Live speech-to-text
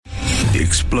The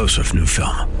explosive new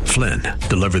film, Flynn,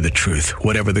 deliver the truth,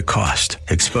 whatever the cost,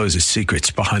 exposes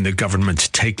secrets behind the government's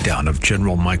takedown of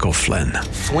General Michael Flynn.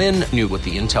 Flynn knew what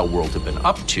the intel world had been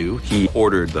up to. He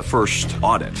ordered the first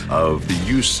audit of the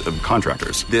use of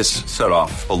contractors. This set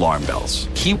off alarm bells.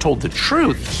 He told the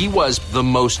truth. He was the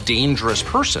most dangerous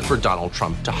person for Donald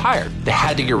Trump to hire. They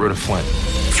had to get rid of Flynn.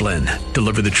 Flynn,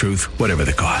 deliver the truth, whatever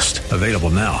the cost. Available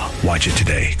now. Watch it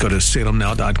today. Go to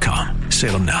salemnow.com.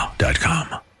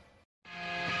 salemnow.com.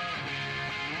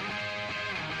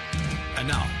 And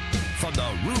now, from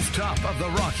the rooftop of the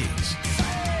Rockies,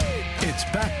 it's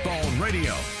Backbone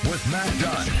Radio with Matt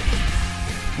Dunn.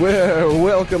 Well,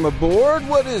 welcome aboard.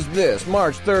 What is this?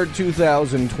 March 3rd,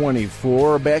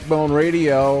 2024. Backbone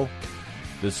Radio,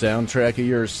 the soundtrack of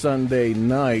your Sunday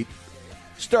night,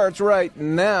 starts right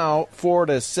now, 4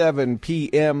 to 7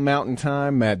 p.m. Mountain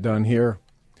Time. Matt Dunn here,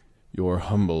 your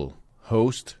humble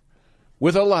host,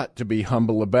 with a lot to be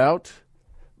humble about.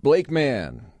 Blake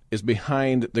Mann is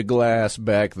behind the glass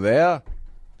back there,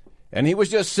 and he was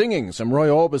just singing some Roy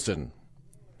Orbison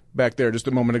back there just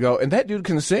a moment ago, and that dude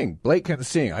can sing. Blake can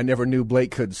sing. I never knew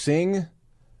Blake could sing,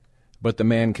 but the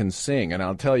man can sing, and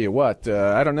I'll tell you what,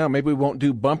 I don't know, maybe we won't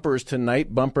do bumpers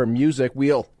tonight, bumper music.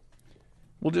 We'll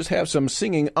just have some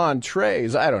singing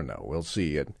entrees. I don't know. We'll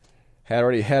see. It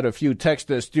already had a few texts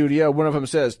to the studio. One of them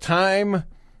says, time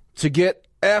to get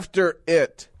after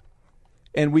it.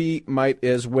 And we might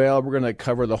as well. We're going to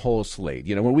cover the whole slate.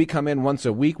 You know, when we come in once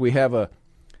a week, we have a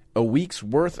week's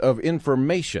worth of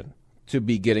information to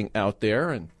be getting out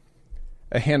there and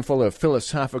a handful of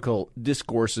philosophical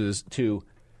discourses to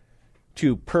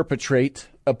perpetrate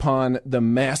upon the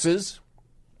masses.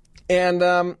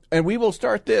 And we will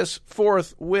start this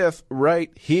forthwith right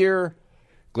here.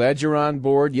 Glad you're on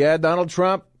board. Yeah, Donald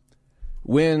Trump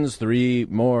wins 3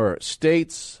 more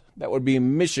states. That would be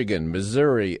Michigan,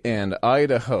 Missouri, and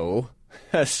Idaho.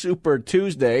 Super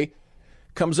Tuesday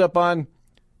comes up on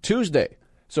Tuesday.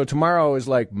 So tomorrow is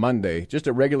like Monday, just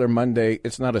a regular Monday.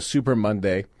 It's not a Super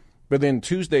Monday. But then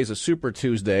Tuesday's a Super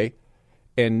Tuesday.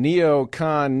 And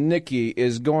neocon Nikki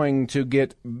is going to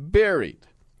get buried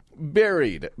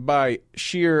by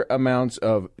sheer amounts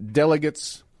of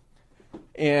delegates.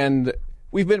 And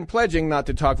we've been pledging not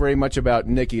to talk very much about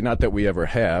Nikki, not that we ever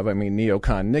have. I mean,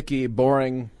 neocon Nikki,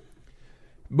 boring,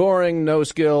 no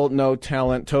skill, no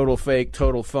talent, total fake,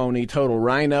 total phony, total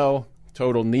rhino,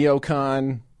 total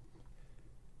neocon.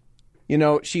 You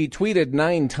know, she tweeted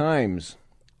 9 times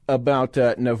about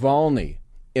Navalny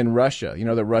in Russia. You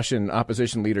know, the Russian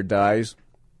opposition leader dies.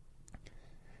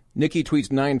 Nikki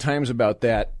tweets 9 times about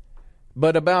that.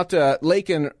 But about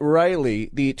Laken Riley,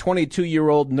 the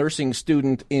 22-year-old nursing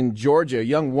student in Georgia, a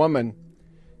young woman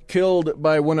killed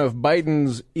by one of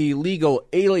Biden's illegal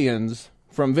aliens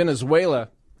from Venezuela,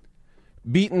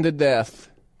 beaten to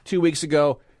death 2 weeks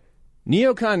ago.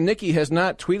 Neocon Nikki has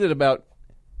not tweeted about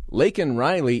Laken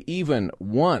Riley even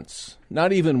once,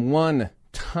 not even one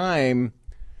time.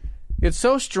 It's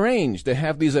so strange to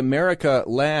have these America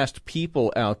Last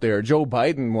people out there. Joe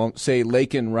Biden won't say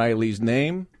Laken Riley's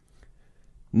name.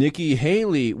 Nikki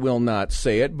Haley will not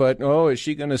say it, but, is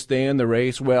she going to stay in the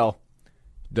race? Well,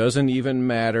 doesn't even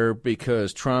matter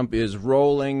because Trump is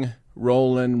rolling.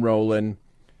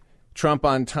 Trump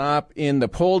on top in the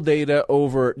poll data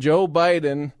over Joe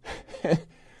Biden.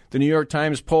 The New York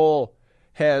Times poll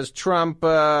has Trump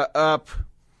up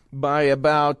by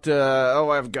about,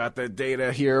 I've got the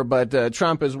data here, but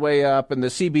Trump is way up, and the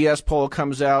CBS poll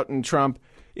comes out, and Trump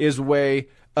is way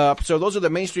up. So those are the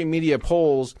mainstream media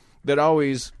polls that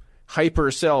always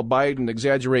hyper-sell Biden,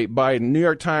 exaggerate Biden. New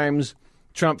York Times,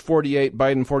 Trump 48,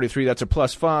 Biden 43, that's a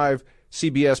 +5.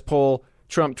 CBS poll,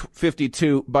 Trump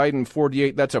 52, Biden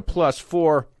 48, that's a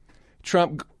 +4.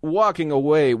 Trump walking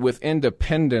away with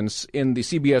independence in the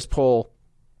CBS poll,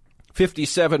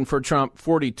 57 for Trump,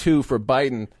 42 for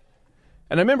Biden.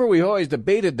 And I remember we always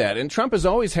debated that, and Trump has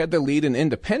always had the lead in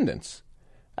independence.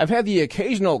 I've had the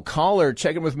occasional caller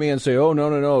check in with me and say,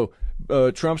 no,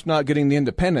 Trump's not getting the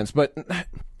independents. But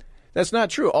that's not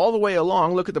true. All the way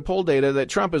along, look at the poll data that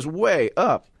Trump is way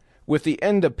up with the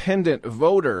independent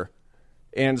voter.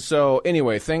 And so,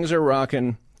 anyway, things are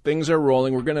rocking. Things are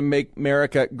rolling. We're going to make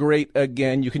America great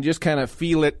again. You can just kind of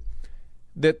feel it,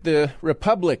 that the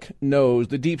Republic knows,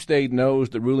 the deep state knows,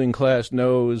 the ruling class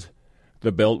knows,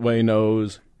 the Beltway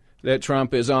knows that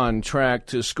Trump is on track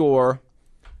to score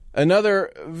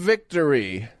another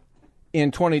victory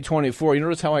in 2024. You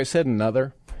notice how I said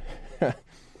another?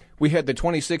 We had the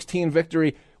 2016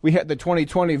 victory. We had the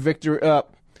 2020 victory.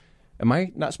 Am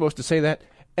I not supposed to say that?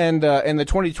 And the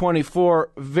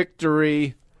 2024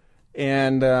 victory.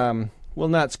 And will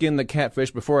not skin the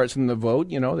catfish before it's in the vote.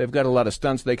 You know, they've got a lot of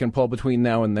stunts they can pull between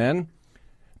now and then.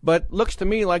 But looks to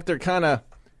me like they're kind of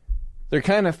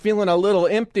feeling a little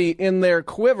empty in their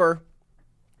quiver.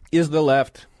 Is the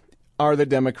left, are the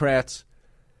Democrats.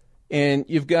 And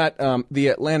you've got the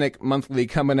Atlantic Monthly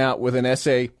coming out with an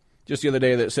essay just the other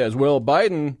day that says, well,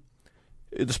 Biden,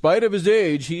 in spite of his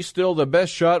age, he's still the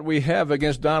best shot we have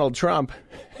against Donald Trump.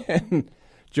 And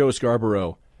Joe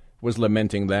Scarborough was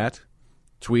lamenting that,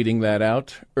 tweeting that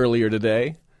out earlier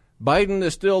today. Biden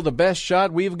is still the best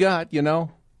shot we've got, you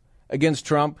know, against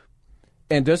Trump.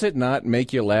 And does it not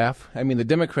make you laugh? I mean, the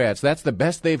Democrats, that's the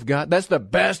best they've got. That's the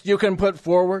best you can put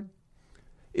forward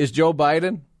is Joe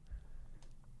Biden.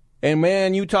 And,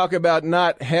 man, you talk about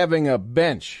not having a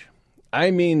bench.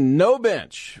 I mean, no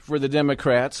bench for the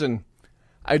Democrats. And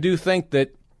I do think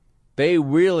that they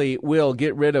really will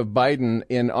get rid of Biden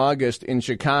in August in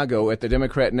Chicago at the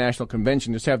Democrat National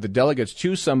Convention. Just have the delegates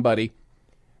choose somebody.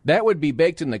 That would be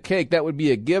baked in the cake. That would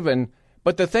be a given.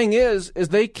 But the thing is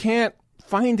they can't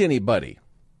find anybody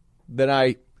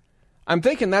that I'm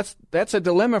thinking that's a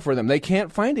dilemma for them. They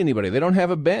can't find anybody. They don't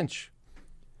have a bench.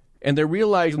 And they're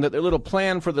realizing that their little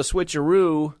plan for the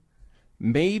switcheroo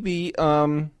maybe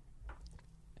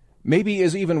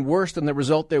is even worse than the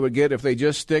result they would get if they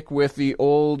just stick with the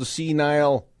old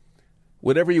senile,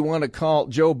 whatever you want to call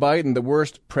Joe Biden, the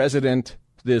worst president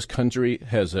this country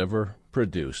has ever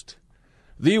produced.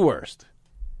 The worst.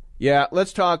 Yeah,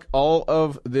 let's talk all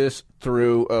of this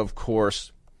through, of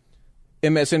course.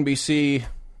 MSNBC,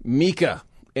 Mika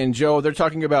and Joe, they're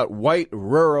talking about white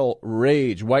rural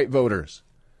rage. White voters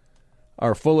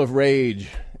are full of rage,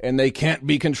 and they can't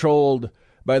be controlled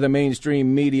by the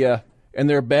mainstream media, and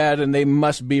they're bad, and they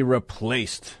must be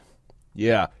replaced.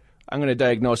 Yeah, I'm going to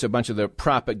diagnose a bunch of the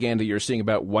propaganda you're seeing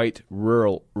about white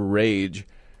rural rage,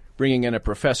 bringing in a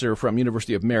professor from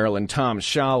University of Maryland, Tom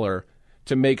Schaller,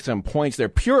 to make some points. They're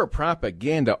pure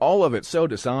propaganda, all of it so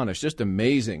dishonest, just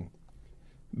amazing.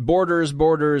 Borders.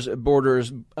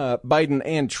 Biden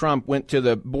and Trump went to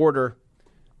the border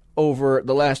over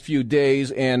the last few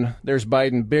days, and there's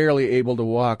Biden barely able to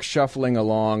walk, shuffling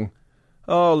along.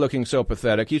 Oh, looking so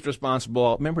pathetic. He's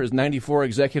responsible. Remember his 94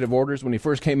 executive orders when he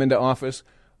first came into office,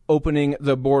 opening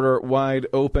the border wide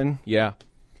open? Yeah.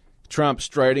 Trump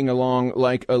striding along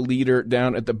like a leader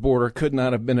down at the border could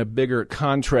not have been a bigger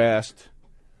contrast.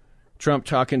 Trump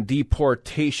talking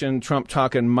deportation, Trump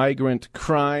talking migrant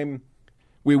crime.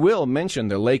 We will mention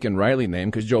the Lake and Riley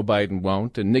name because Joe Biden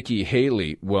won't and Nikki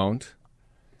Haley won't.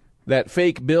 That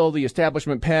fake bill the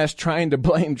establishment passed trying to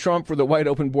blame Trump for the wide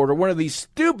open border, one of the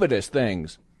stupidest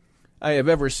things I have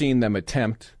ever seen them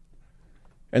attempt.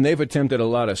 And they've attempted a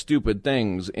lot of stupid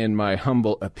things, in my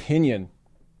humble opinion.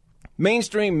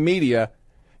 Mainstream media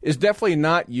is definitely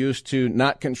not used to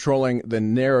not controlling the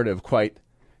narrative quite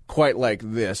like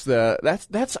this.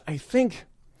 That's I think,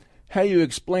 how you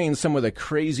explain some of the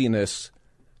craziness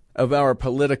of our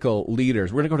political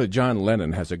leaders. We're going to go to John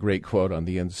Lennon, has a great quote on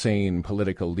the insane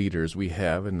political leaders we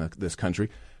have in this country.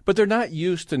 But they're not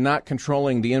used to not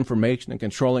controlling the information and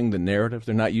controlling the narrative.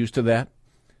 They're not used to that.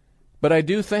 But I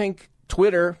do think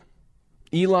Twitter,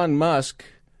 Elon Musk,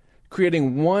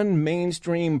 creating one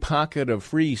mainstream pocket of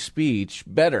free speech,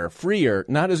 better, freer,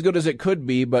 not as good as it could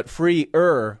be, but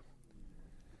freer,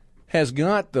 has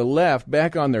got the left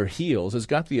back on their heels, has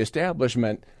got the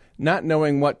establishment not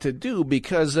knowing what to do,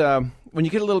 because when you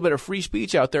get a little bit of free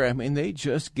speech out there, I mean, they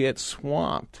just get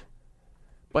swamped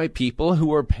by people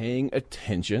who are paying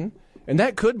attention. And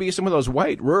that could be some of those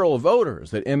white rural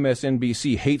voters that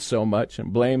MSNBC hates so much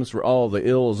and blames for all the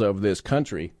ills of this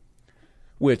country,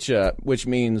 which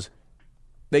means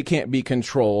they can't be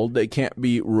controlled, they can't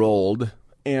be rolled,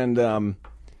 and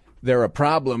they're a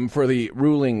problem for the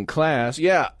ruling class.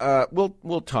 Yeah,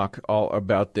 we'll talk all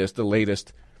about this, the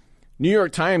latest. New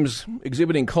York Times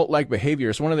exhibiting cult-like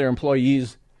behavior. So one of their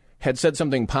employees had said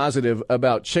something positive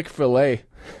about Chick-fil-A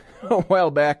a while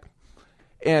back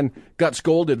and got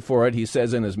scolded for it, he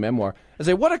says in his memoir. I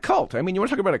say, what a cult. I mean, you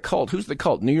want to talk about a cult. Who's the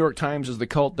cult? New York Times is the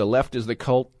cult. The left is the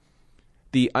cult.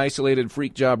 The isolated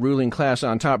freak job ruling class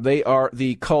on top. They are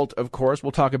the cult, of course.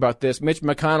 We'll talk about this. Mitch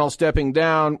McConnell stepping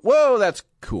down. Whoa, that's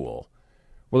cool.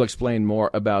 We'll explain more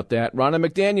about that.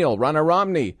 Ronna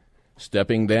Romney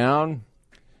stepping down.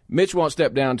 Mitch won't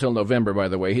step down until November, by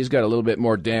the way. He's got a little bit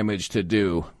more damage to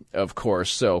do, of course,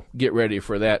 so get ready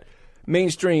for that.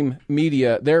 Mainstream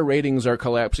media, their ratings are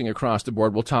collapsing across the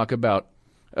board. We'll talk about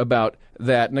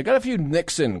that. And I got a few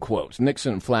Nixon quotes,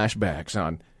 Nixon flashbacks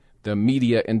on the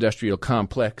media industrial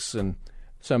complex, and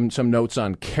some notes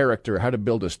on character, how to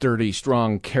build a sturdy,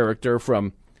 strong character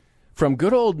from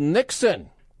good old Nixon.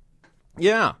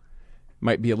 Yeah.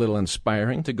 Might be a little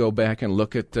inspiring to go back and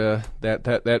look at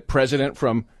that president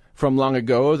from long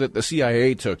ago that the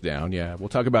CIA took down. Yeah, we'll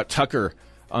talk about Tucker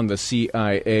on the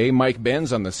CIA, Mike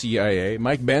Benz on the CIA.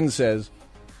 Mike Benz says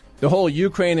the whole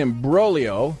Ukraine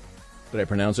imbroglio, did I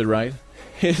pronounce it right,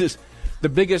 is the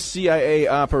biggest CIA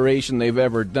operation they've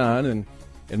ever done, and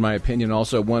in my opinion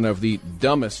also one of the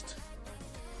dumbest.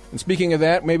 And speaking of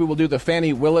that, maybe we'll do the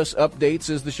Fannie Willis updates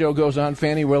as the show goes on.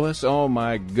 Fannie Willis, oh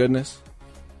my goodness.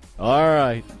 All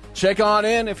right, check on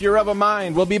in if you're of a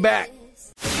mind. We'll be back.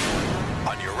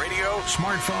 On your radio,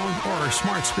 smartphone, or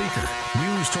smart speaker,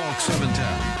 News Talk 710,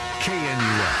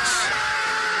 KNUS.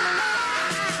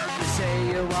 You say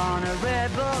you want a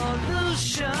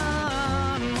revolution.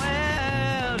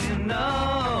 Well, you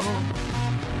know,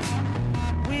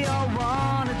 we all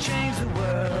want to change the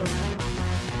world.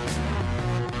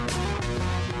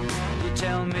 You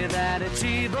tell me that it's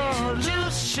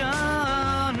evolution.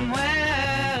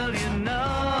 Well, you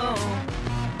know,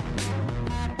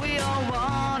 we all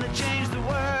want to change the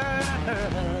world.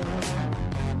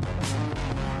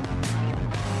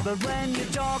 But when you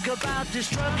talk about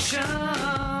destruction,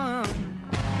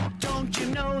 don't you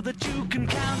know that you can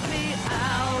count me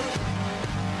out?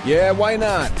 Yeah, why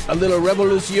not? A little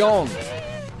revolution.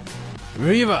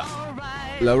 Viva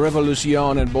la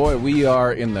revolution. And boy, we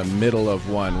are in the middle of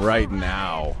one right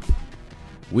now.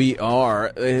 We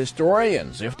are the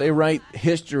historians. If they write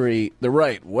history the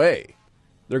right way,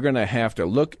 they're going to have to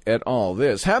look at all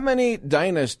this. How many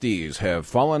dynasties have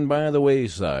fallen by the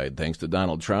wayside thanks to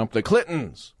Donald Trump? The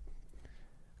Clintons,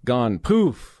 gone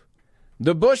poof.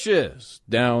 The Bushes,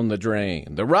 down the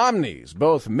drain. The Romneys,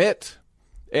 both Mitt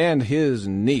and his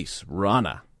niece,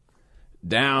 Ronna,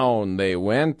 down they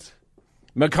went.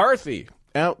 McCarthy,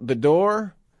 out the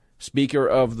door. Speaker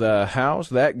of the House,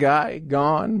 that guy,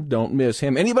 gone. Don't miss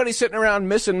him. Anybody sitting around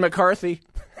missing McCarthy?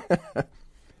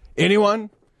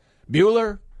 Anyone?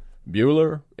 Bueller?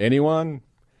 Anyone?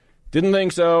 Didn't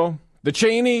think so. The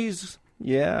Cheneys?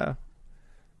 Yeah.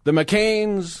 The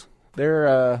McCains?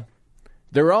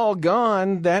 They're all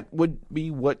gone. That would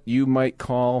be what you might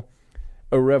call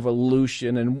a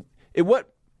revolution, and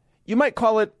what you might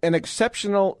call it an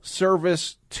exceptional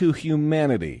service to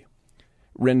humanity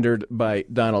rendered by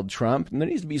Donald Trump. And there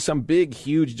needs to be some big,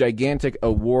 huge, gigantic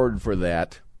award for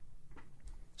that.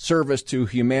 Service to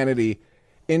humanity,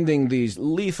 ending these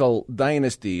lethal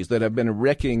dynasties that have been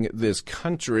wrecking this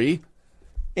country.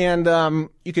 And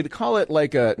you could call it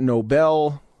like a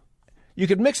Nobel. You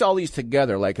could mix all these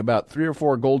together, like about 3 or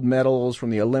 4 gold medals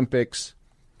from the Olympics,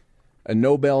 a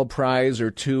Nobel Prize or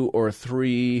 2 or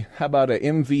 3. How about an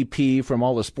MVP from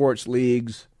all the sports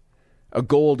leagues, a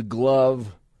gold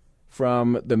glove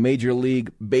from the Major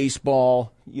League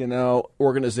Baseball,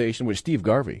 organization with Steve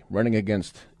Garvey running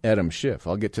against Adam Schiff.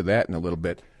 I'll get to that in a little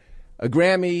bit. A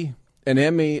Grammy, an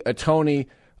Emmy, a Tony,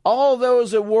 all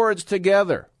those awards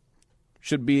together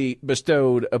should be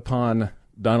bestowed upon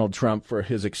Donald Trump for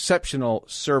his exceptional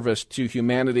service to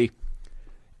humanity,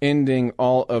 ending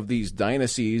all of these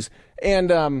dynasties.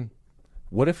 And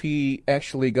what if he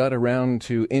actually got around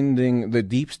to ending the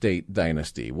deep state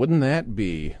dynasty? Wouldn't that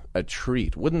be a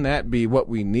treat? Wouldn't that be what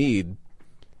we need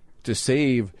to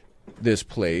save this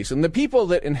place? And the people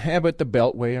that inhabit the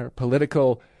Beltway are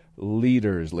political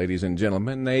leaders, ladies and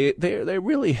gentlemen. They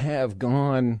really have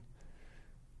gone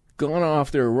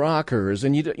off their rockers.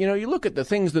 And you look at the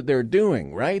things that they're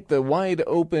doing, right? The wide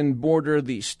open border,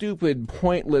 the stupid,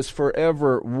 pointless,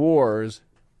 forever wars,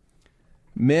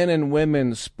 men and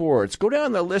women sports. Go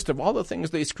down the list of all the things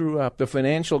they screw up, the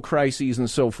financial crises and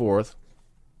so forth.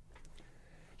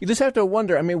 You just have to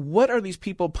wonder, what are these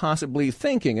people possibly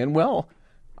thinking? And, well,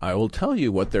 I will tell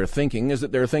you what they're thinking is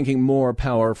that they're thinking more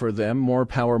power for them, more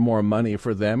power, more money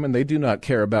for them, and they do not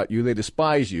care about you. They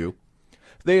despise you.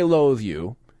 They loathe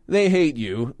you. They hate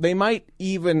you. They might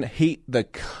even hate the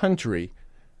country,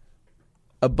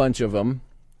 a bunch of them,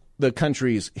 the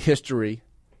country's history,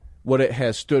 what it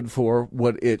has stood for,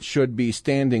 what it should be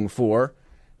standing for.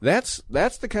 That's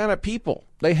the kind of people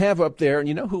they have up there. And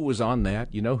you know who was on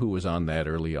that? You know who was on that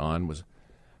early on was a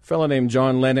fellow named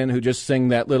John Lennon, who just sang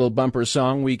that little bumper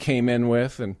song we came in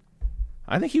with. And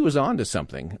I think he was on to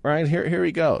something. All right, here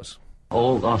he goes.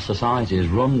 All our society is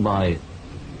run by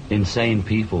insane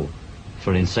people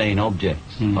for insane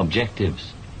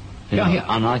objectives. Yeah.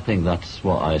 And I think that's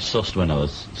what I sussed when I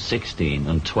was 16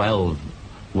 and 12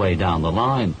 way down the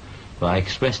line. But I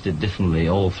expressed it differently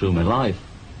all through my life.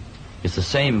 It's the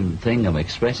same thing I'm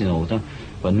expressing all the time.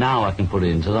 But now I can put it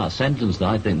into that sentence that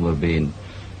I think we're being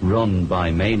run by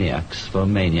maniacs for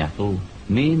maniacal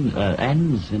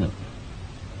ends,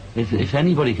 If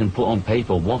anybody can put on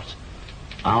paper what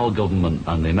our government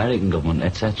and the American government,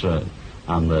 etc.,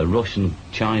 and the Russian,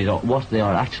 Chinese, what they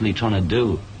are actually trying to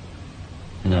do,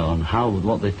 and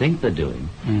what they think they're doing.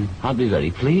 I'd be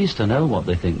very pleased to know what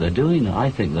they think they're doing. I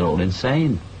think they're all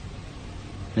insane.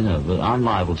 But I'm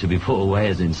liable to be put away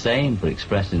as insane for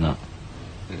expressing that.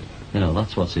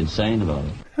 That's what's insane about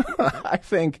it. I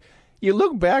think you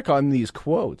look back on these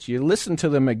quotes, you listen to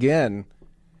them again,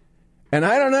 and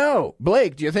I don't know.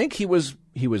 Blake, do you think he was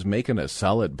making a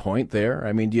solid point there?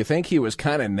 I mean, do you think he was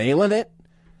kind of nailing it?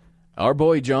 Our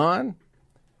boy John?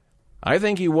 I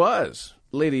think he was,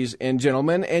 ladies and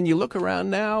gentlemen. And you look around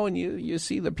now and you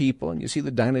see the people and you see the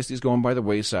dynasties going by the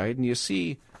wayside and you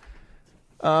see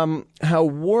how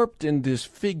warped and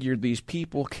disfigured these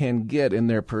people can get in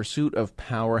their pursuit of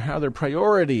power, how their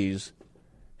priorities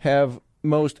have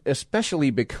most especially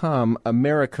become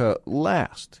America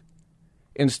last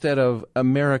instead of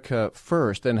America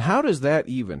first. And how does that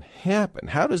even happen?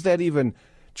 How does that even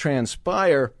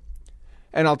transpire?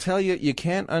 And I'll tell you, you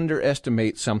can't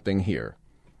underestimate something here.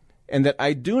 And that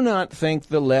I do not think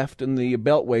the left and the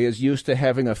Beltway is used to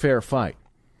having a fair fight.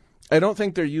 I don't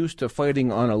think they're used to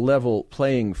fighting on a level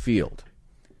playing field.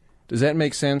 Does that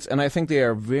make sense? And I think they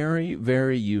are very,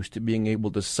 very used to being able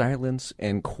to silence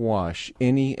and quash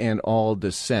any and all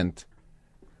dissent,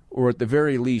 or at the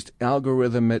very least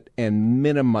algorithm it and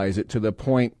minimize it to the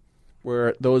point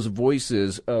where those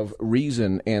voices of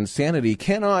reason and sanity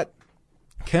cannot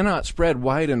spread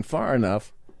wide and far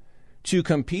enough to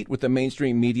compete with the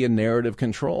mainstream media narrative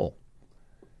control.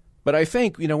 But I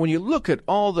think, when you look at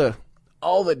all the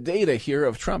data here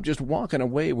of Trump just walking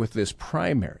away with this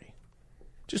primary,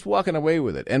 just walking away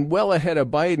with it, and well ahead of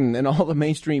Biden in all the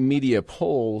mainstream media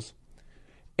polls,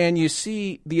 and you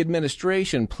see the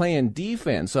administration playing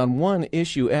defense on one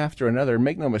issue after another.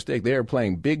 Make no mistake, they are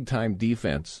playing big-time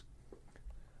defense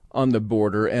on the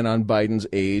border and on Biden's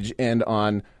age and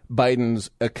on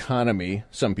Biden's economy,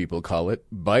 some people call it,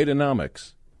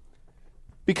 Bidenomics.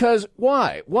 Because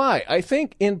why? Why? I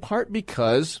think in part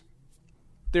because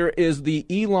there is the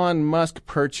Elon Musk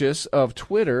purchase of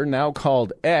Twitter, now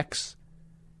called X,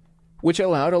 which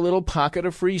allowed a little pocket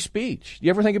of free speech. You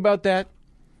ever think about that?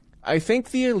 I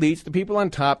think the elites, the people on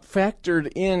top,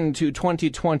 factored into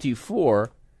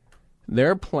 2024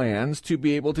 their plans to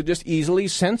be able to just easily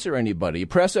censor anybody.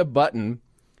 Press a button,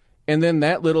 and then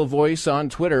that little voice on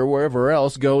Twitter, wherever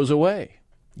else, goes away.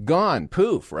 Gone.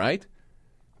 Poof, right?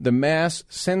 The mass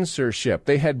censorship.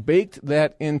 They had baked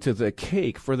that into the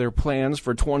cake for their plans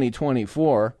for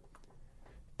 2024,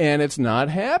 and it's not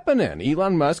happening.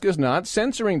 Elon Musk is not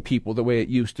censoring people the way it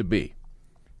used to be.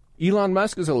 Elon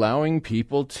Musk is allowing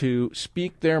people to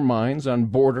speak their minds on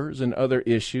borders and other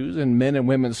issues and men and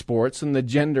women's sports and the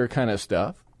gender kind of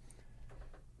stuff.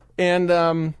 And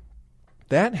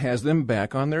that has them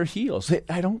back on their heels.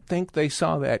 I don't think they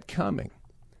saw that coming.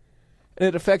 And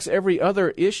it affects every other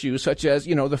issue, such as,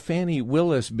 the Fannie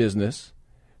Willis business,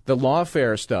 the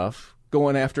lawfare stuff,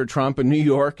 going after Trump in New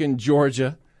York and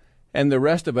Georgia, and the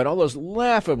rest of it, all those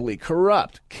laughably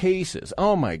corrupt cases.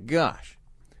 Oh, my gosh.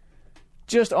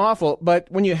 Just awful. But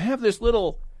when you have this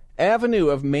little avenue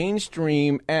of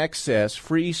mainstream access,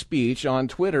 free speech on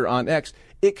Twitter, on X,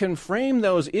 it can frame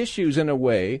those issues in a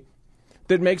way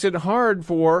that makes it hard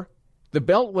for the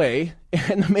Beltway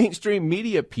and the mainstream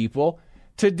media people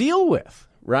to deal with,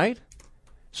 right?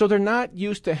 So they're not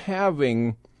used to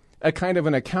having a kind of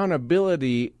an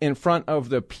accountability in front of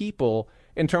the people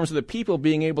in terms of the people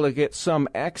being able to get some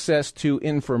access to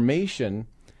information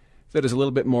that is a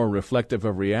little bit more reflective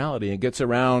of reality and gets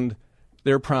around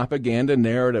their propaganda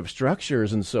narrative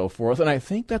structures and so forth. And I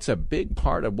think that's a big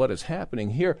part of what is happening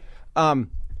here.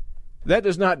 That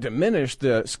does not diminish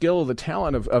the skill, the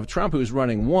talent of Trump, who's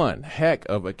running one heck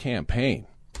of a campaign.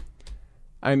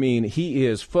 I mean, he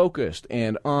is focused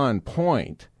and on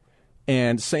point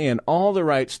and saying all the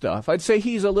right stuff. I'd say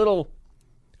he's a little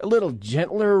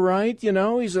gentler, right?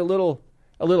 He's a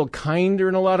little kinder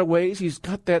in a lot of ways. He's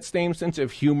got that same sense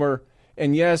of humor.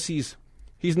 And yes, he's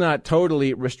not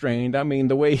totally restrained. I mean,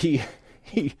 the way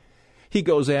he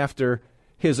goes after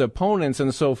his opponents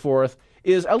and so forth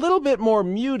is a little bit more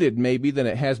muted maybe than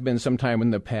it has been sometime in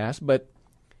the past, but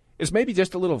it's maybe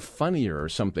just a little funnier or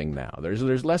something now.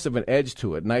 There's less of an edge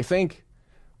to it. And I think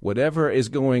whatever is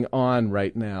going on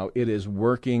right now, it is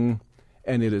working,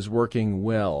 and it is working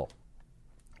well.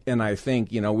 And I think,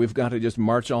 we've got to just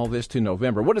march all this to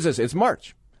November. What is this? It's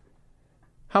March.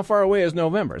 How far away is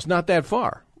November? It's not that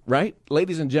far, right?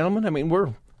 Ladies and gentlemen, I mean,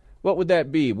 what would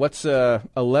that be? What's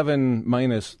 11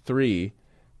 minus 3?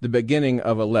 The beginning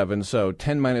of 11, so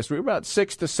 10 minus 3. We're about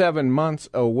 6 to 7 months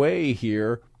away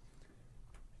here.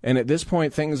 And at this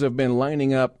point, things have been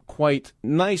lining up quite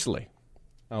nicely,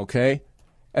 okay?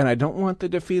 And I don't want the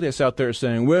defeatists out there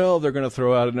saying, well, they're going to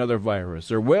throw out another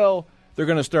virus, or, well, they're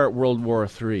going to start World War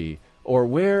III, or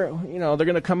they're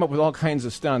going to come up with all kinds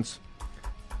of stunts.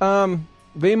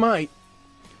 They might,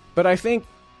 but I think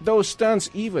those stunts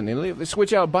even, they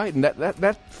switch out Biden,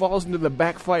 that falls into the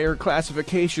backfire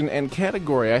classification and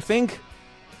category. I think,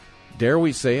 dare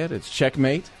we say it, it's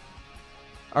checkmate.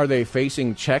 Are they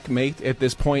facing checkmate at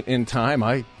this point in time?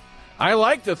 I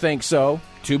like to think so.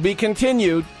 To be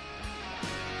continued.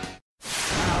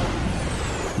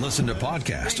 Listen to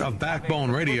podcasts of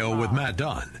Backbone Radio with Matt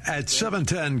Dunn at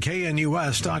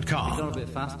 710knus.com. Go a bit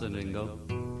faster, Ringo.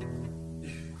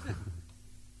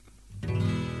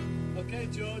 Okay,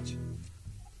 George.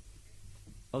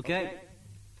 Okay.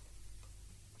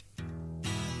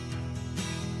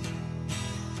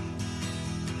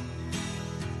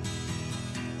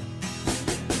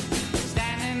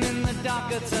 Standing in the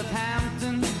dockets of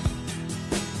Hampton,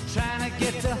 trying to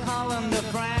get to Holland or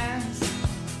France.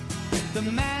 The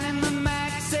man in the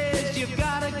Mac says you've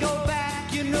got to go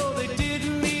back. You know they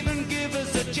didn't even give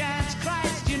us a chance.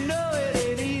 Christ, you know it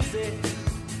ain't easy.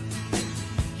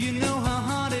 You know how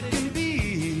hard it can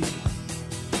be.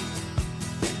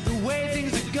 The way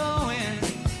things are going,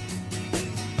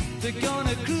 they're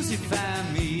gonna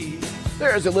crucify me.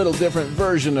 There's a little different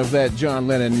version of that John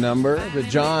Lennon number, the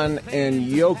John and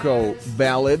Yoko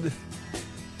ballad.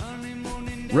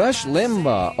 Rush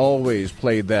Limbaugh always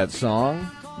played that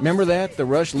song. Remember that? The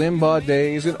Rush Limbaugh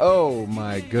days? And oh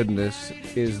my goodness,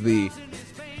 is the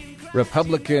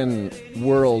Republican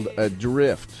world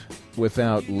adrift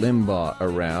without Limbaugh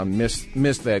around.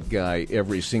 Miss that guy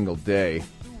every single day.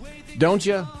 Don't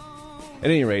you? At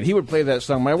any rate, he would play that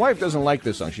song. My wife doesn't like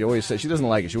this song. She always says she doesn't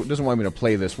like it. She doesn't want me to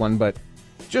play this one, but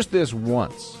just this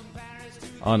once,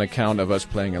 on account of us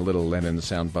playing a little Lennon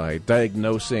soundbite,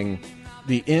 diagnosing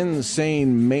the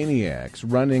insane maniacs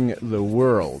running the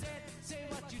world.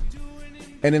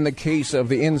 And in the case of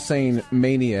the insane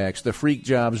maniacs, the freak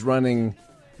jobs running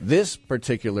this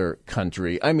particular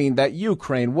country, I mean, that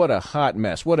Ukraine, what a hot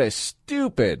mess. What a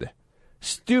stupid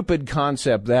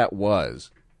concept that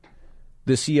was.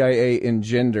 The CIA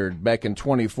engendered back in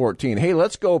 2014. Hey,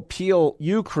 let's go peel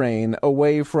Ukraine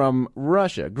away from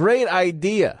Russia. Great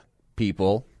idea,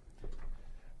 people.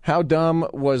 How dumb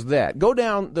was that? Go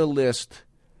down the list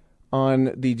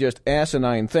on the just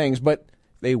asinine things, but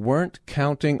they weren't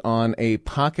counting on a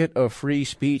pocket of free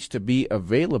speech to be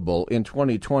available in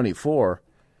 2024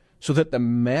 so that the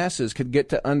masses could get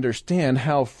to understand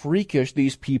how freakish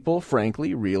these people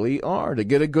frankly really are, to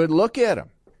get a good look at them,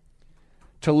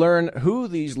 to learn who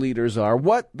these leaders are,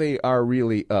 what they are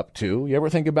really up to. You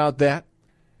ever think about that?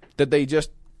 That they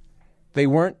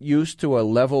weren't used to a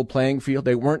level playing field.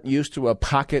 They weren't used to a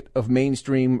pocket of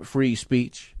mainstream free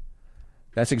speech.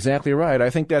 That's exactly right. I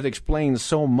think that explains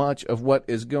so much of what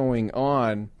is going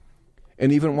on,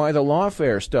 and even why the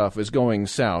lawfare stuff is going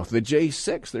south. The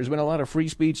J6, there's been a lot of free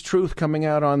speech truth coming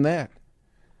out on that.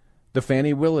 The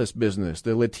Fannie Willis business,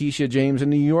 the Letitia James in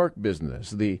New York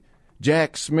business, the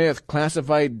Jack Smith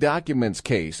classified documents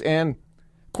case, and,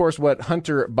 of course, what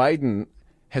Hunter Biden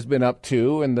has been up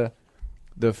to, and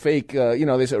the fake,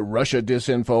 they said Russia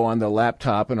disinfo on the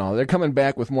laptop and all. They're coming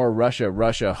back with more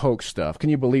Russia hoax stuff.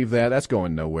 Can you believe that? That's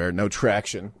going nowhere. No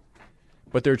traction.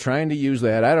 But they're trying to use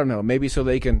that, I don't know, maybe so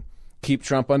they can keep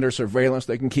Trump under surveillance.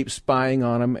 They can keep spying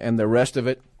on him and the rest of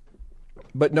it.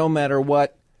 But no matter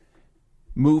what,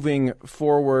 moving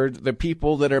forward, the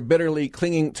people that are bitterly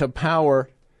clinging to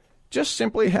power just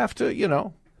simply have to,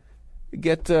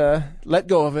 let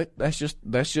go of it. That's just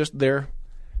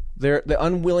the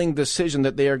unwilling decision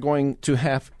that they are going to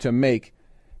have to make.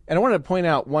 And I wanted to point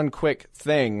out one quick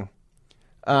thing.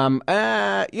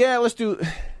 Let's do...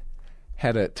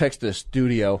 Had a text to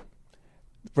studio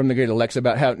from the great Alexa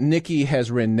about how Nikki has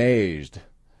reneged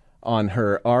on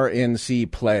her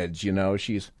RNC pledge.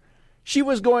 She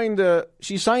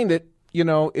signed it.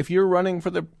 If you're running for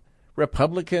the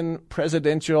Republican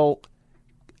presidential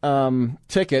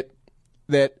ticket,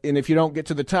 and if you don't get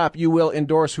to the top, you will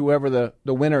endorse whoever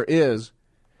the winner is.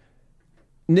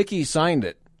 Nikki signed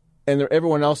it, and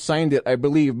everyone else signed it, I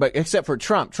believe, but except for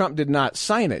Trump. Trump did not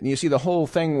sign it. And you see, the whole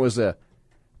thing was a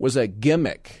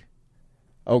gimmick,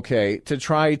 okay, to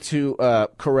try to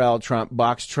corral Trump,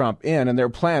 box Trump in. And their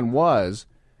plan was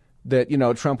that,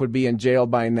 Trump would be in jail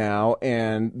by now,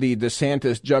 and the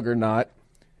DeSantis juggernaut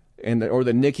or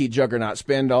the Nikki juggernaut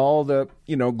spend all the,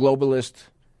 globalist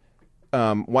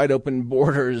wide open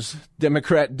borders,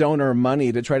 Democrat donor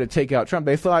money to try to take out Trump.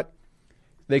 They thought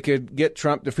they could get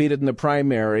Trump defeated in the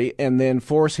primary and then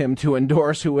force him to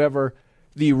endorse whoever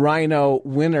the rhino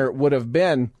winner would have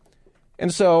been.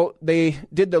 And so they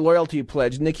did the loyalty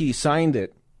pledge. Nikki signed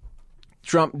it.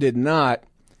 Trump did not.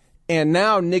 And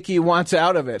now Nikki wants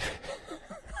out of it.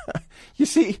 You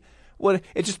see, what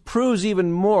it just proves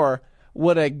even more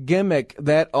what a gimmick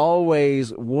that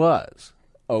always was,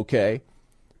 okay?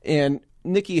 And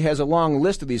Nikki has a long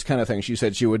list of these kind of things. She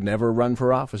said she would never run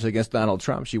for office against Donald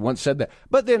Trump. She once said that.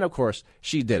 But then, of course,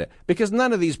 she did it. Because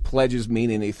none of these pledges mean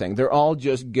anything. They're all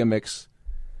just gimmicks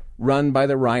run by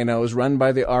the rhinos, run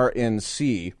by the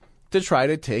RNC to try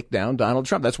to take down Donald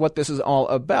Trump. That's what this is all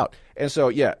about. And so,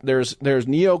 yeah, there's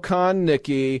neocon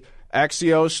Nikki,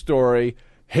 Axios story.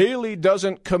 Haley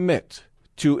doesn't commit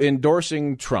to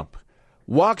endorsing Trump.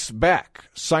 Walks back,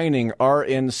 signing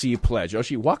RNC pledge. Oh,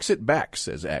 she walks it back,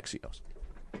 says Axios.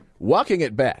 Walking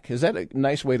it back. Is that a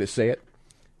nice way to say it?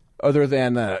 Other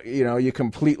than, you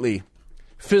completely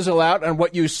fizzle out on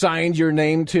what you signed your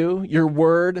name to, your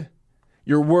word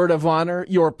of honor,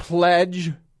 your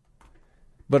pledge.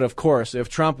 But, of course, if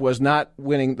Trump was not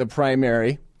winning the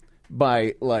primary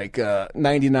by,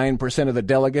 99% of the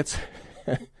delegates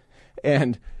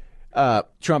and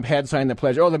Trump had signed the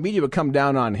pledge, the media would come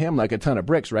down on him like a ton of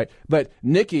bricks, right? But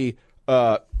Nikki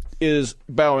is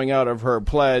bowing out of her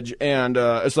pledge, and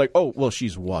it's like,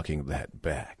 she's walking that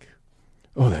back.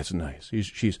 Oh, that's nice.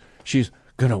 She's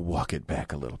going to walk it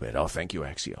back a little bit. Oh, thank you,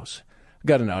 Axios.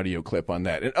 Got an audio clip on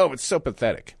that. And, it's so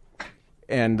pathetic.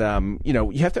 And,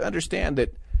 you have to understand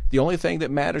that the only thing that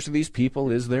matters to these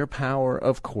people is their power,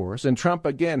 of course. And Trump,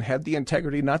 again, had the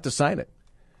integrity not to sign it.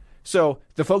 So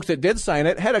the folks that did sign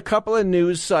it had a couple of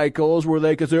news cycles where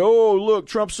they could say, oh, look,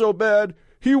 Trump's so bad,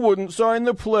 he wouldn't sign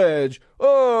the pledge.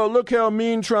 Oh, look how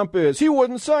mean Trump is. He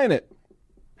wouldn't sign it.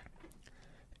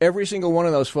 Every single one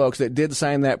of those folks that did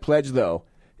sign that pledge, though,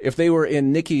 if they were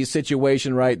in Nikki's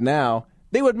situation right now,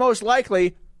 they would most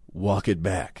likely walk it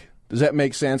back. Does that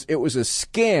make sense? It was a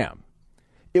scam.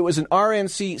 It was an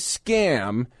RNC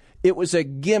scam. It was a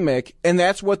gimmick, and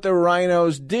that's what the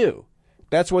rhinos do.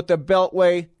 That's what the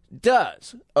Beltway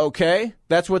does, okay?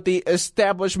 That's what the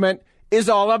establishment is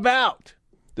all about.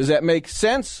 Does that make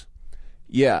sense?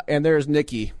 Yeah, and there's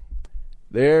Nikki.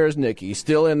 There's Nikki,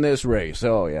 still in this race.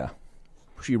 Oh, yeah.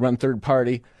 She run third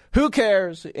party. Who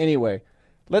cares? Anyway,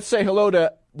 let's say hello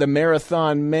to the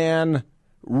marathon man,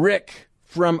 Rick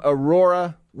from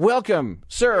Aurora. Welcome,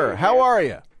 sir. How are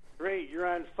you? Great. You're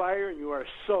on fire, and you are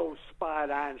so spot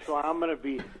on. So I'm going to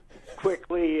be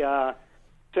quickly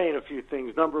saying a few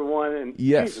things. Number one, and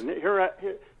yes. Here,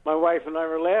 my wife and I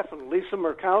were laughing. Lisa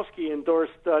Murkowski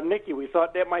endorsed Nikki. We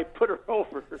thought that might put her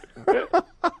over.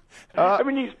 I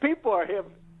mean, these people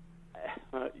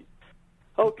have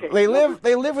okay. They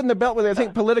live in the Beltway. They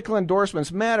think political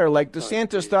endorsements matter. Like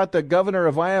DeSantis thought the governor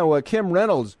of Iowa, Kim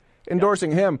Reynolds,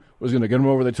 endorsing him was going to get him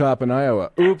over the top in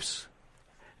Iowa. Oops.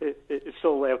 It's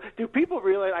so low. Do people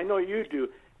realize? I know you do.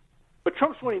 But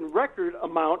Trump's winning record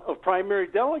amount of primary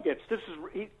delegates.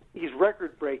 He's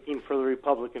record-breaking for the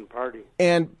Republican Party.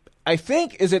 And I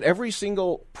think, is it every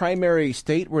single primary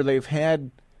state where they've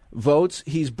had votes,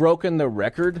 he's broken the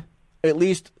record? At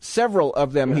least several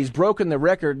of them, he's broken the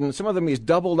record, and some of them he's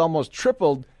doubled, almost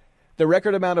tripled the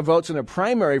record amount of votes in a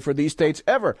primary for these states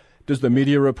ever. Does the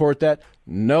media report that?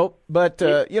 Nope, but,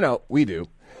 we do.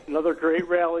 Another great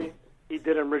rally he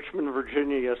did in Richmond,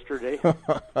 Virginia yesterday.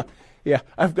 Yeah,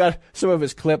 I've got some of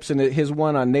his clips, and his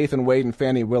one on Nathan Wade and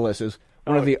Fannie Willis is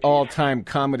one of the all-time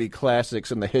comedy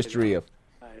classics in the history of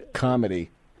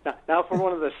comedy. Now, for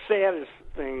one of the saddest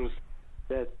things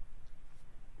that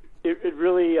it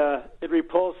really it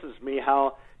repulses me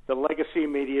how the legacy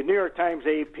media, New York Times,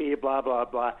 AP, blah, blah,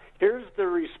 blah. Here's the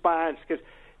response, because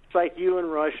it's like you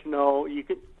and Rush know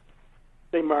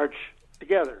they march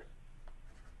together.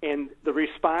 And the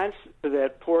response to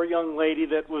that poor young lady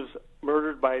that was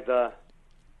murdered by the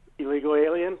illegal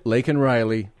alien? Laken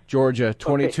Riley, Georgia,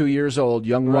 22 years old,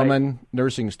 young woman,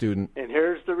 nursing student. And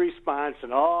here's the response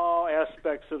in all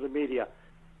aspects of the media.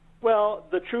 Well,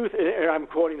 the truth, and I'm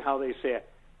quoting how they say it,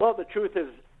 well, the truth is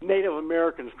Native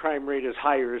Americans' crime rate is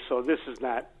higher, so this is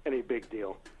not any big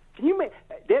deal. Can you make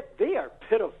that? They are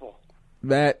pitiful.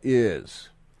 That is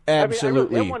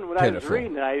absolutely that one, when pitiful. I was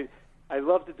reading it, I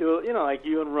love to do it, like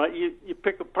you and you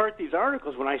pick apart these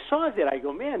articles. When I saw that, I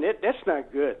go, man, that's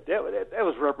not good. That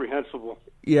was reprehensible.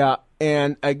 Yeah,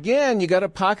 and again, you got a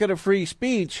pocket of free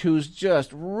speech who's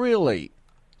just really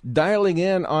dialing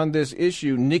in on this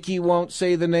issue. Nikki won't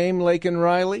say the name Laken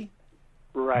Riley.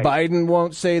 Right. Biden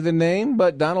won't say the name,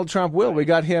 but Donald Trump will. Right. We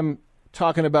got him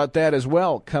talking about that as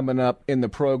well coming up in the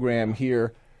program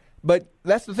here. But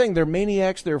that's the thing. They're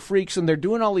maniacs, they're freaks, and they're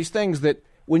doing all these things that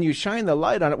when you shine the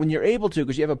light on it, when you're able to,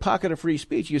 because you have a pocket of free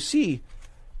speech, you see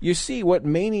what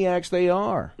maniacs they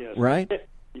are, yes. Right?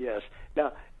 Yes.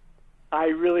 Now, I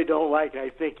really don't like it. I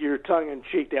think you're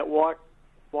tongue-in-cheek. That walk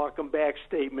welcome back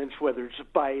statements, whether it's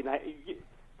Biden.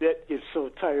 That is so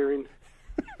tiring.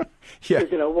 Yeah. You're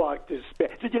going to walk this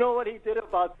back. Did you know what he did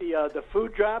about the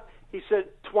food drop? He said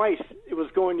twice it was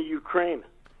going to Ukraine.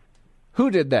 Who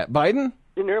did that? Biden?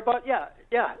 Didn't hear about? Yeah.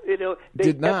 You know,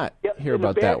 did not hear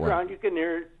about that one. In the background, you can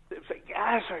hear it's like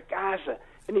Gaza,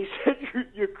 and he said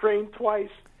Ukraine twice.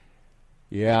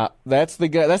 Yeah, that's the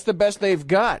guy. That's the best they've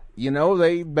got. You know,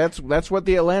 that's what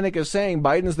the Atlantic is saying.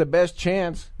 Biden's the best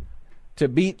chance to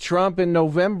beat Trump in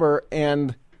November,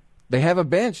 and they have a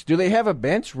bench. Do they have a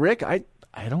bench, Rick? I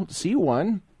don't see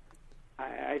one.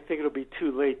 I think it'll be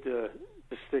too late to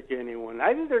stick anyone.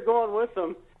 I think they're going with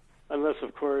them, unless,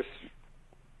 of course,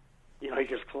 he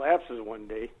just collapses one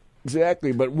day.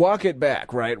 Exactly, but walk it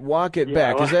back, right? Walk it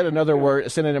back. Is that another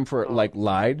word, synonym for,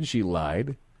 lied? She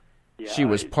lied. Yeah, she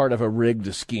was part of a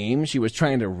rigged scheme. She was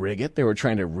trying to rig it. They were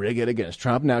trying to rig it against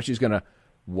Trump. Now she's going to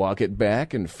walk it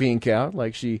back and fink out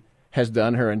like she has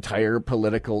done her entire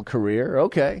political career.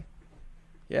 Okay.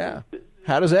 Yeah.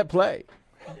 How does that play?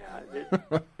 Yeah,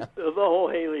 the whole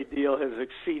Haley deal has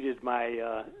exceeded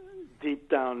my deep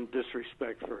down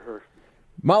disrespect for her.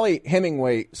 Molly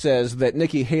Hemingway says that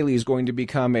Nikki Haley is going to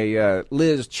become a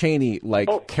Liz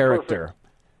Cheney-like character.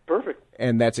 Perfect.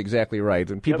 And that's exactly right.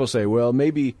 And people say, well,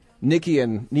 maybe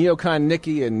Neocon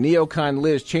Nikki and Neocon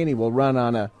Liz Cheney will run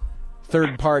on a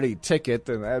third-party ticket,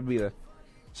 and that would be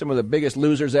some of the biggest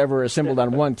losers ever assembled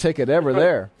on one ticket ever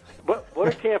there. What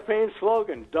a campaign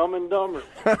slogan, Dumb and Dumber.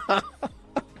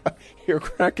 You're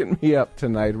cracking me up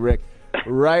tonight, Rick.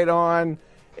 Right on.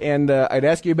 And I'd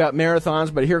ask you about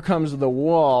marathons, but here comes the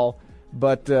wall.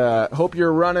 But hope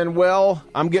you're running well.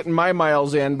 I'm getting my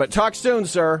miles in, but talk soon,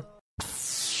 sir.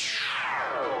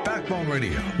 Backbone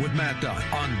Radio with Matt Dunn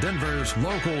on Denver's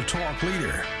local talk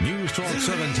leader, News Talk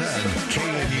 710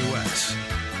 KNUS.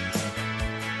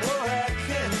 Oh, I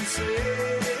can say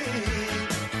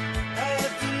I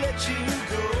have to let you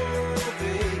go,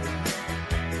 baby,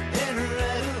 and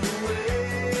right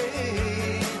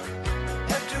away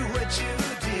after what you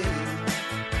did.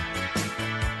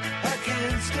 I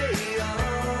can't stay on,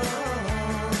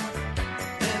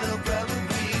 and I'll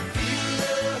probably feel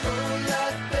a whole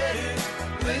lot better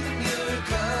when you're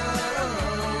gone.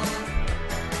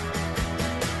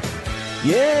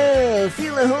 Yeah,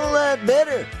 feel a whole lot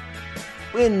better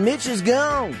when Mitch is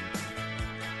gone.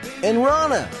 And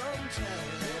Ronna.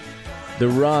 The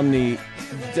Romney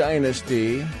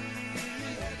dynasty.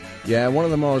 Yeah, one of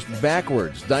the most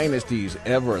backwards dynasties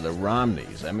ever, the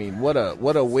Romneys. I mean, what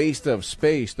a waste of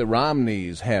space the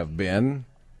Romneys have been.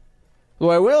 Though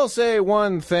I will say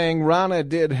one thing, Ronna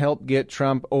did help get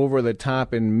Trump over the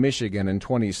top in Michigan in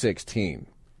 2016.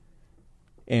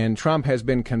 And Trump has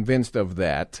been convinced of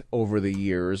that over the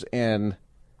years, and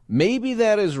maybe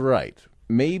that is right.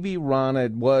 Maybe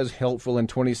Ronna was helpful in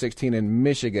 2016 in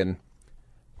Michigan,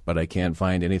 but I can't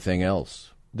find anything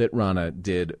else that Ronna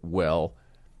did well.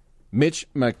 Mitch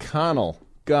McConnell,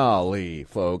 golly,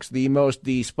 folks, the most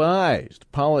despised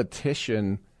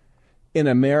politician in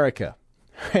America.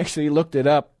 I actually looked it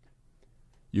up.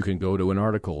 You can go to an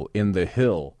article in The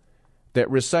Hill that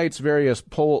recites various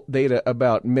poll data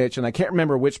about Mitch, and I can't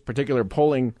remember which particular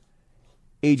polling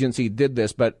agency did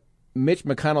this, but Mitch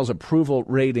McConnell's approval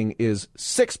rating is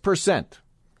 6%,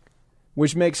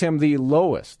 which makes him the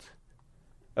lowest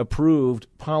approved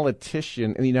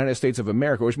politician in the United States of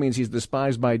America, which means he's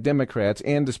despised by Democrats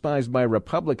and despised by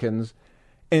Republicans,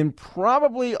 and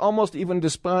probably almost even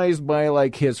despised by,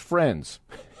 like, his friends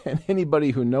and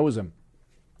anybody who knows him.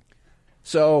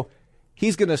 So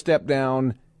he's going to step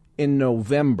down in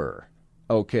November.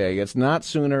 Okay, it's not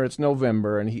sooner, it's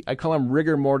November, and I call him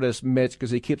rigor mortis Mitch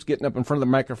because he keeps getting up in front of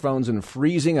the microphones and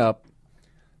freezing up,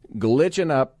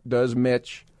 glitching up, does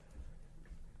Mitch.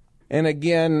 And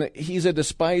again, he's a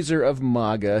despiser of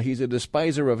MAGA, he's a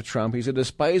despiser of Trump, he's a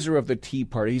despiser of the Tea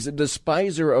Party, he's a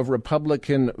despiser of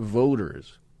Republican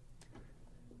voters.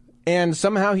 And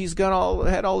somehow he's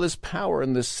had all this power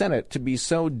in the Senate to be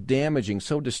so damaging,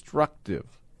 so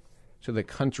destructive to the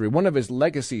country. One of his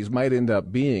legacies might end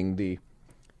up being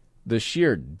the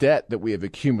sheer debt that we have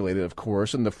accumulated, of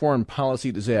course, and the foreign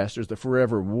policy disasters, the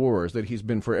forever wars that he's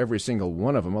been for every single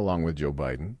one of them, along with Joe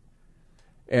Biden.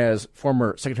 As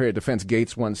former Secretary of Defense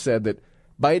Gates once said, that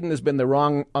Biden has been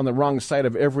on the wrong side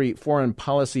of every foreign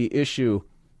policy issue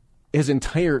his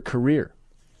entire career.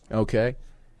 Okay?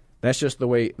 That's just the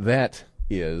way that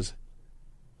is.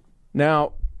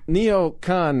 Now,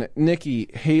 neocon Nikki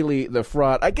Haley, the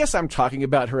fraud, I guess I'm talking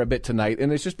about her a bit tonight,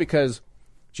 and it's just because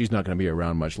she's not going to be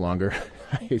around much longer.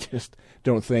 I just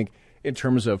don't think in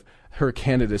terms of her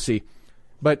candidacy.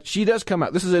 But she does come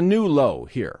out. This is a new low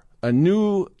here, a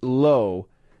new low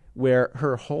where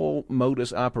her whole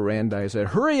modus operandi said,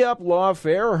 hurry up,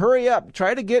 lawfare, hurry up,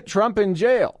 try to get Trump in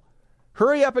jail.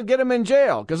 Hurry up and get him in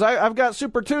jail, because I've got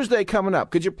Super Tuesday coming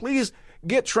up. Could you please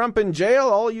get Trump in jail,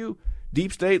 all you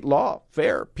deep state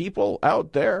lawfare people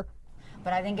out there?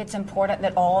 But I think it's important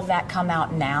that all of that come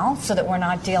out now so that we're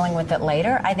not dealing with it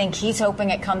later. I think he's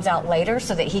hoping it comes out later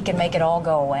so that he can make it all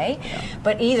go away. Yeah.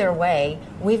 But either way,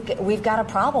 we've got a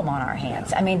problem on our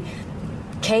hands. I mean,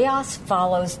 chaos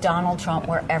follows Donald Trump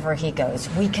wherever he goes.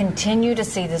 We continue to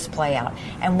see this play out.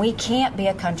 And we can't be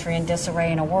a country in disarray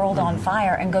and a world on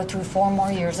fire and go through 4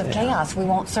 more years of chaos. We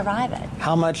won't survive it.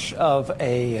 How much of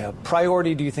a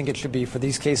priority do you think it should be for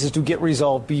these cases to get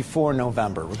resolved before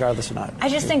November, regardless or not? I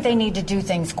just think they need to do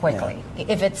things quickly. Yeah.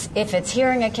 If it's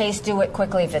hearing a case, do it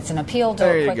quickly. If it's an appeal, do it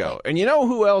quickly. There you go. And you know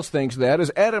who else thinks that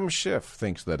is Adam Schiff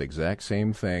thinks that exact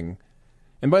same thing.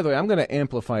 And by the way, I'm going to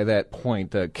amplify that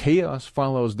point. Chaos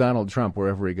follows Donald Trump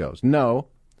wherever he goes. No,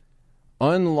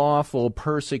 unlawful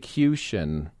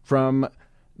persecution from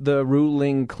the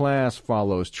ruling class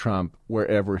follows Trump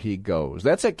wherever he goes.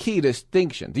 That's a key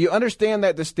distinction. Do you understand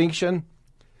that distinction?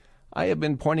 I have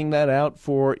been pointing that out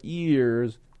for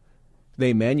years.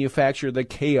 They manufacture the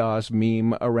chaos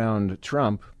meme around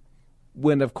Trump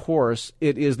when, of course,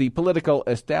 it is the political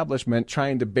establishment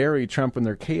trying to bury Trump in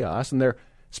their chaos, and they're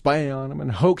spying on him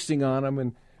and hoaxing on him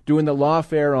and doing the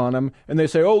lawfare on him, and they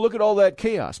say, oh, look at all that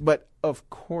chaos. But, of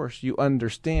course, you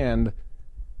understand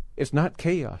it's not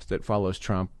chaos that follows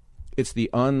Trump. It's the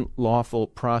unlawful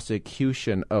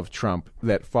prosecution of Trump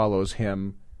that follows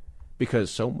him, because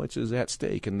so much is at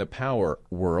stake in the power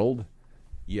world.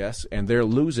 Yes, and they're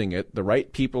losing it. The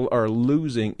right people are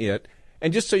losing it.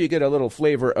 And just so you get a little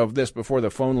flavor of this before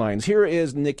the phone lines, here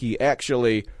is Nikki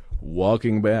actually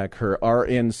walking back her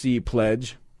RNC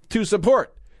pledge to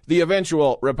support the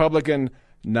eventual Republican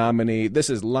nominee. This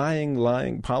is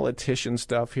lying politician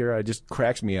stuff here. It just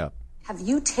cracks me up. Have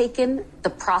you taken the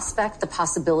prospect, the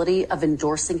possibility of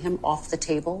endorsing him off the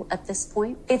table at this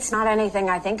point? It's not anything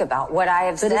I think about. What I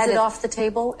have said is it off the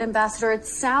table, Ambassador? It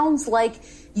sounds like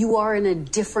you are in a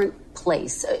different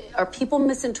place. Are people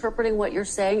misinterpreting what you're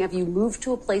saying? Have you moved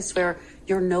to a place where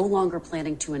you're no longer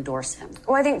planning to endorse him?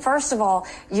 Well, I think, first of all,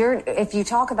 if you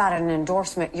talk about an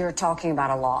endorsement, you're talking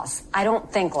about a loss. I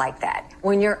don't think like that.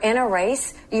 When you're in a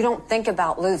race, you don't think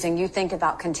about losing. You think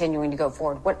about continuing to go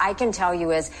forward. What I can tell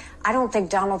you is I don't think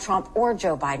Donald Trump or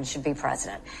Joe Biden should be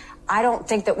president. I don't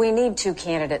think that we need 2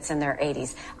 candidates in their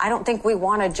 80s. I don't think we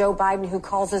want a Joe Biden who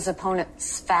calls his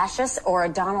opponents fascists or a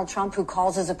Donald Trump who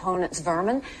calls his opponents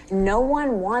vermin. No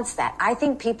one wants that. I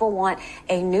think people want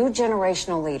a new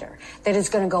generational leader that is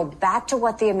going to go back to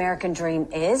what the American dream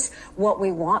is, what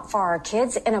we want for our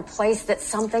kids, in a place that's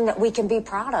something that we can be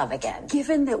proud of again.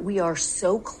 Given that we are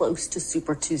so close to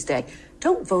Super Tuesday,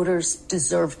 don't voters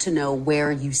deserve to know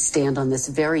where you stand on this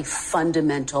very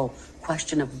fundamental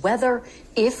question of whether,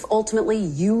 if ultimately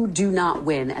you do not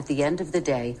win at the end of the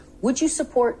day, would you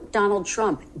support Donald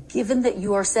Trump, given that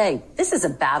you are saying this is a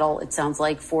battle, it sounds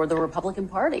like, for the Republican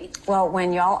Party? Well,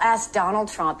 when y'all ask Donald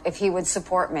Trump if he would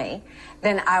support me,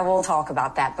 then I will talk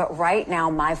about that. But right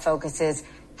now, my focus is,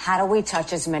 how do we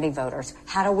touch as many voters?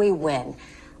 How do we win?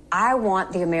 I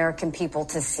want the American people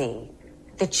to see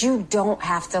that you don't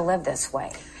have to live this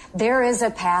way. There is a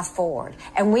path forward,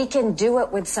 and we can do it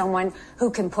with someone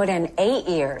who can put in 8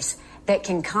 years, that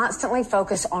can constantly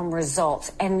focus on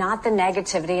results and not the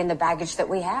negativity and the baggage that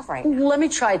we have right now. Let me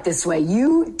try it this way.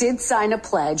 You did sign a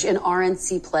pledge, an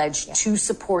RNC pledge, to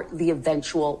support the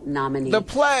eventual nominee. The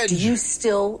pledge! Do you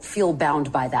still feel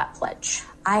bound by that pledge?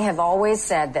 I have always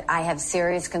said that I have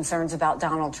serious concerns about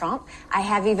Donald Trump. I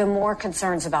have even more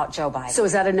concerns about Joe Biden. So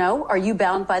is that a no? Are you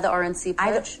bound by the RNC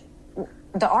pledge?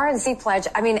 The RNC pledge,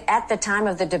 I mean, at the time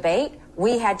of the debate,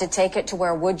 we had to take it to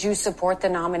where, would you support the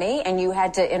nominee? And you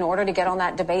had to, in order to get on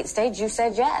that debate stage, you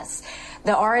said yes.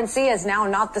 The RNC is now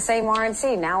not the same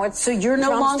RNC. Now it's So you're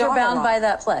no longer bound by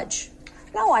that pledge?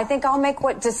 No, I think I'll make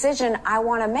what decision I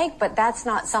want to make, but that's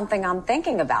not something I'm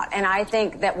thinking about. And I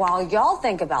think that while y'all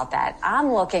think about that,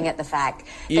 I'm looking at the fact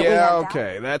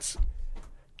that that's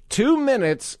 2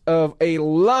 minutes of a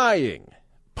lying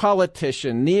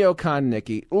politician, neocon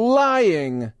Nikki,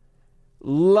 lying.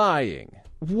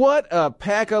 What a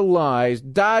pack of lies,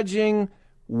 dodging,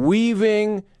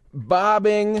 weaving,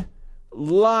 bobbing,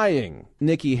 lying,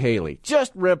 Nikki Haley.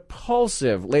 Just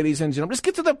repulsive, ladies and gentlemen. Just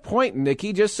get to the point,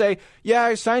 Nikki. Just say, yeah,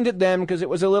 I signed it then because it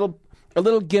was a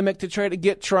little gimmick to try to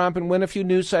get Trump and win a few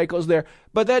news cycles there.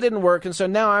 But that didn't work, and so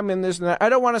now I'm in this and that. I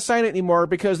don't want to sign it anymore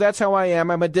because that's how I am.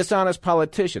 I'm a dishonest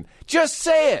politician. Just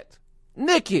say it,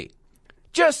 Nikki.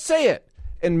 Just say it,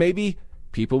 and maybe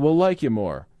people will like you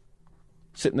more.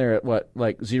 Sitting there at what,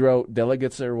 like 0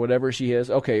 delegates or whatever she is.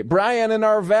 Okay, Brian in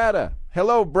Arvada.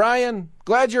 Hello, Brian.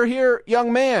 Glad you're here,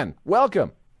 young man.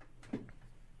 Welcome.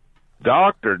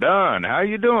 Dr. Dunn, how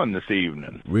you doing this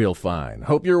evening? Real fine.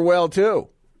 Hope you're well, too.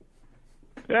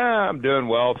 Yeah, I'm doing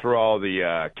well through all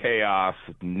the chaos,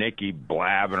 Nikki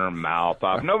blabbing her mouth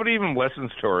off. Nobody even listens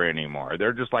to her anymore.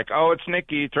 They're just like, oh, it's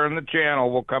Nikki, turn the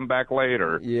channel, we'll come back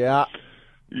later. Yeah.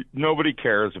 Nobody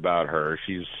cares about her.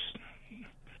 She's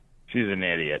an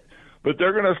idiot. But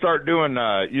they're going to start doing,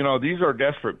 these are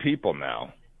desperate people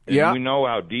now. And we know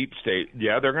how deep state,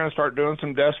 they're going to start doing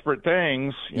some desperate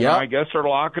things. You know, I guess they're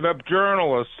locking up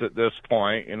journalists at this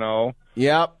point,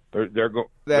 Yep.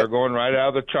 They're going right out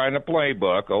of the China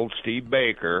playbook. Old Steve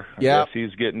Baker. I guess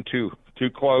he's getting too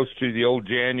close to the old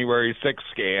January 6th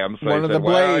scam. So one of the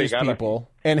Blaze people.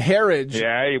 And Harridge.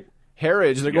 Yeah.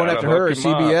 Harridge, they're going after her,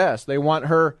 CBS. They want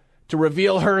her to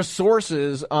reveal her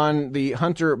sources on the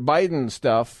Hunter Biden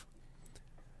stuff.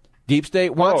 Deep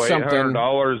State wants something.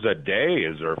 $800 a day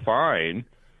is her fine.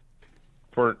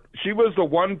 She was the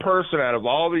one person out of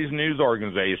all these news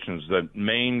organizations, the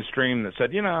mainstream, that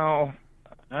said,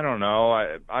 I don't know,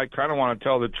 I kind of want to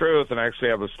tell the truth and actually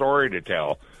have a story to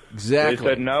tell. Exactly. They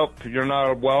said, nope, you're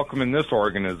not welcome in this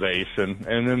organization,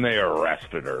 and then they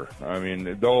arrested her. I mean,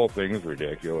 the whole thing's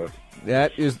ridiculous.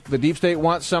 That is, the Deep State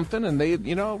wants something, and they,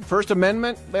 First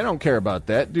Amendment, they don't care about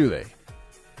that, do they?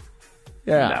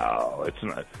 Yeah. No, it's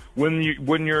not. When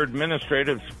your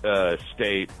administrative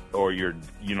state or your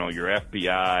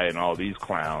FBI and all these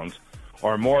clowns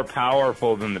are more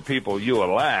powerful than the people you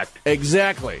elect.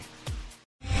 Exactly.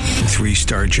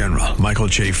 3-star General Michael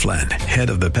J. Flynn, head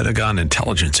of the Pentagon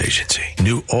Intelligence Agency,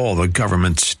 knew all the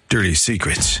government's dirty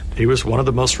secrets. He was one of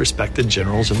the most respected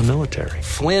generals in the military.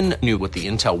 Flynn knew what the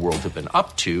intel world had been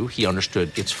up to. He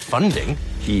understood its funding.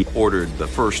 He ordered the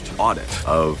first audit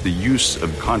of the use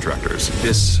of contractors.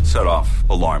 This set off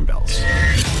alarm bells.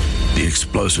 The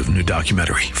explosive new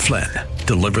documentary, Flynn,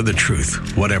 Deliver the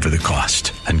Truth, Whatever the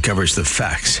Cost, uncovers the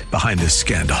facts behind this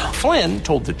scandal. Flynn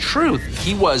told the truth.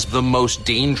 He was the most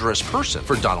dangerous person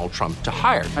for Donald Trump to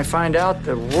hire. I find out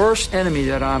the worst enemy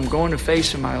that I'm going to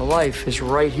face in my life is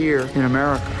right here in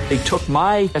America. They took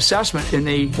my assessment and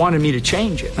they wanted me to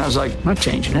change it. And I was like, I'm not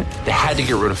changing it. They had to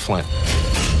get rid of Flynn.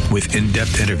 With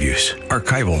in-depth interviews,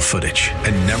 archival footage,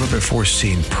 and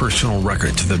never-before-seen personal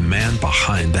records of the man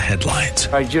behind the headlines.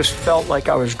 I just felt like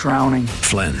I was drowning.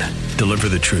 Flynn, Deliver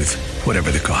the Truth, Whatever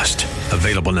the Cost.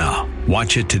 Available now.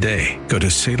 Watch it today. Go to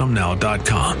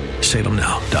salemnow.com.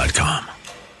 salemnow.com.